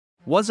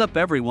What's up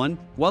everyone,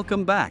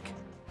 welcome back.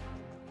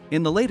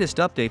 In the latest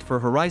update for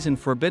Horizon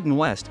Forbidden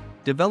West,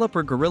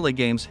 developer Guerilla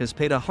Games has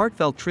paid a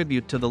heartfelt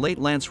tribute to the late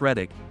Lance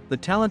Reddick, the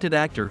talented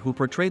actor who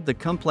portrayed the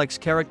complex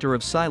character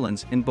of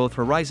Sylens in both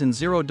Horizon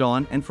Zero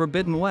Dawn and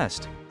Forbidden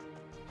West.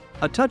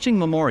 A touching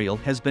memorial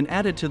has been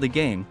added to the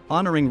game,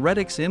 honoring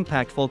Reddick's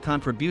impactful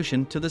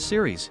contribution to the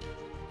series.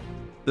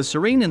 The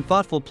serene and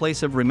thoughtful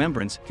place of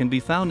remembrance can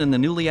be found in the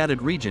newly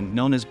added region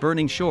known as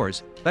Burning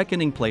Shores,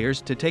 beckoning players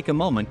to take a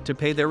moment to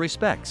pay their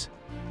respects.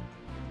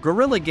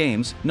 Guerilla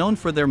Games, known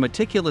for their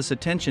meticulous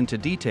attention to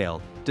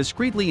detail,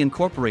 discreetly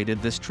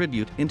incorporated this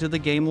tribute into the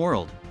game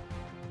world.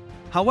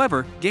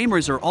 However,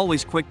 gamers are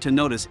always quick to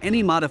notice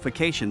any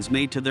modifications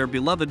made to their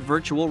beloved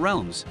virtual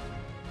realms.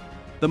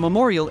 The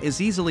memorial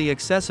is easily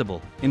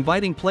accessible,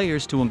 inviting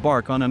players to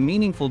embark on a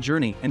meaningful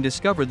journey and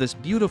discover this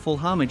beautiful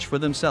homage for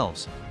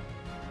themselves.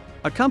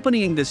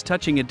 Accompanying this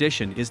touching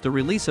addition is the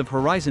release of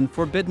Horizon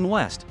Forbidden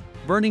West,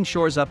 Burning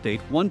Shores Update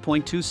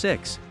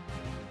 1.26.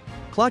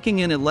 Clocking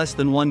in at less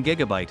than 1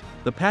 GB,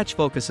 the patch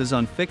focuses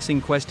on fixing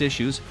quest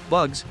issues,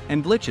 bugs,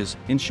 and glitches,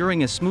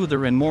 ensuring a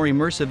smoother and more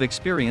immersive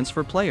experience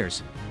for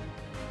players.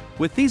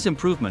 With these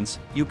improvements,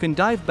 you can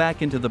dive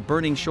back into the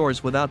Burning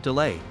Shores without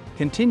delay,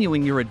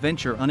 continuing your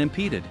adventure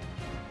unimpeded.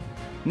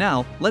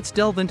 Now, let's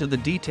delve into the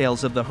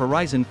details of the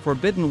Horizon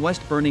Forbidden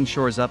West Burning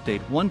Shores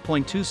Update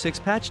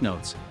 1.26 patch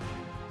notes.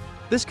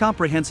 This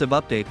comprehensive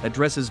update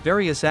addresses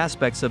various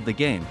aspects of the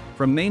game,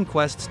 from main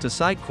quests to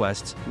side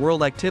quests,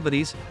 world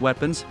activities,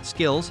 weapons,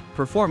 skills,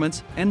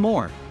 performance, and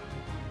more.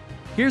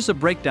 Here's a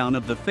breakdown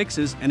of the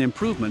fixes and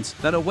improvements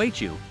that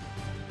await you.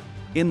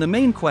 In the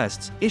main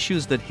quests,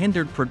 issues that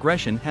hindered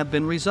progression have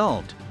been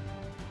resolved.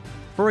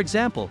 For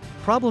example,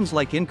 problems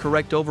like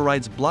incorrect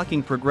overrides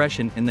blocking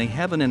progression in the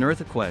Heaven and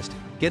Earth quest,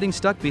 getting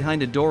stuck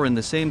behind a door in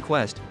the same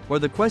quest, or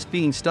the quest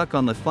being stuck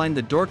on the Find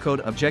the Door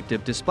code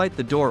objective despite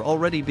the door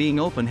already being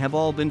open have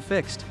all been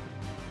fixed.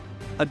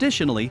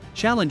 Additionally,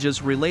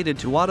 challenges related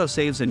to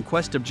autosaves and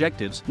quest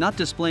objectives not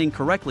displaying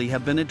correctly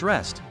have been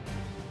addressed.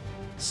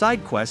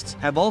 Side quests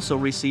have also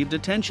received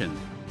attention.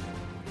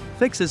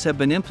 Fixes have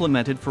been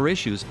implemented for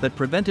issues that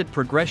prevented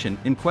progression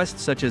in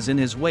quests such as In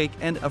His Wake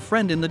and A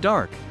Friend in the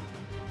Dark.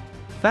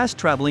 Fast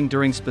traveling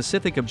during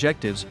specific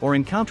objectives or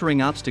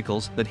encountering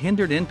obstacles that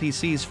hindered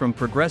NPCs from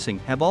progressing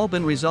have all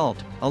been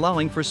resolved,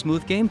 allowing for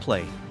smooth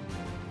gameplay.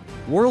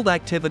 World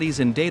activities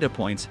and data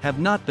points have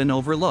not been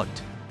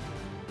overlooked.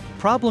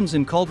 Problems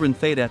in Cauldron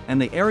Theta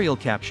and the Aerial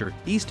Capture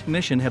East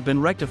mission have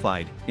been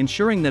rectified,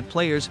 ensuring that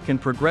players can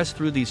progress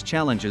through these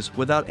challenges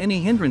without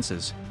any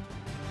hindrances.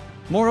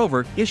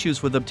 Moreover,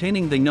 issues with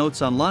obtaining the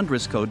Notes on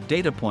Laundress Code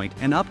data point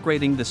and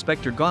upgrading the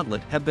Spectre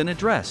Gauntlet have been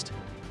addressed.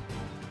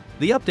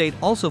 The update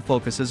also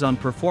focuses on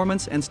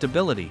performance and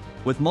stability,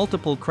 with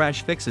multiple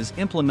crash fixes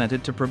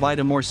implemented to provide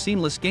a more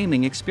seamless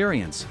gaming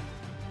experience.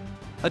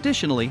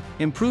 Additionally,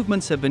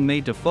 improvements have been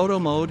made to photo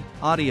mode,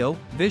 audio,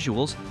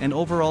 visuals, and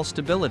overall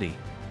stability.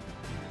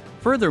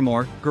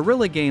 Furthermore,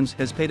 Guerilla Games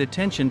has paid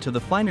attention to the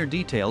finer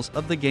details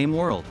of the game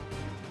world.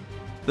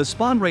 The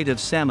spawn rate of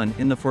salmon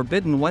in the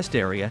Forbidden West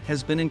area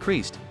has been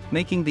increased,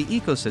 making the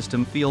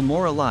ecosystem feel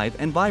more alive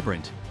and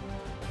vibrant.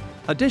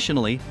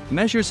 Additionally,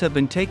 measures have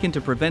been taken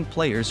to prevent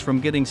players from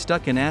getting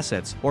stuck in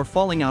assets or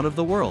falling out of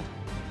the world.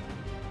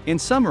 In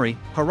summary,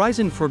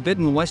 Horizon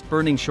Forbidden West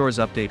Burning Shores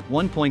Update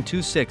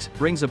 1.26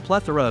 brings a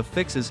plethora of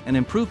fixes and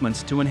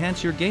improvements to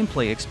enhance your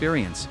gameplay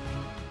experience.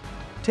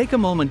 Take a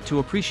moment to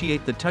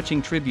appreciate the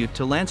touching tribute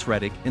to Lance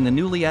Reddick in the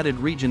newly added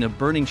region of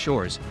Burning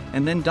Shores,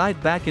 and then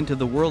dive back into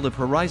the world of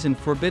Horizon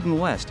Forbidden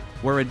West,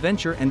 where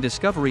adventure and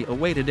discovery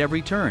await at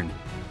every turn.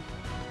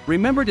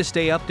 Remember to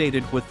stay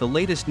updated with the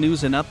latest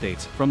news and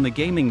updates from the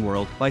gaming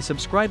world by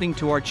subscribing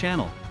to our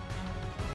channel.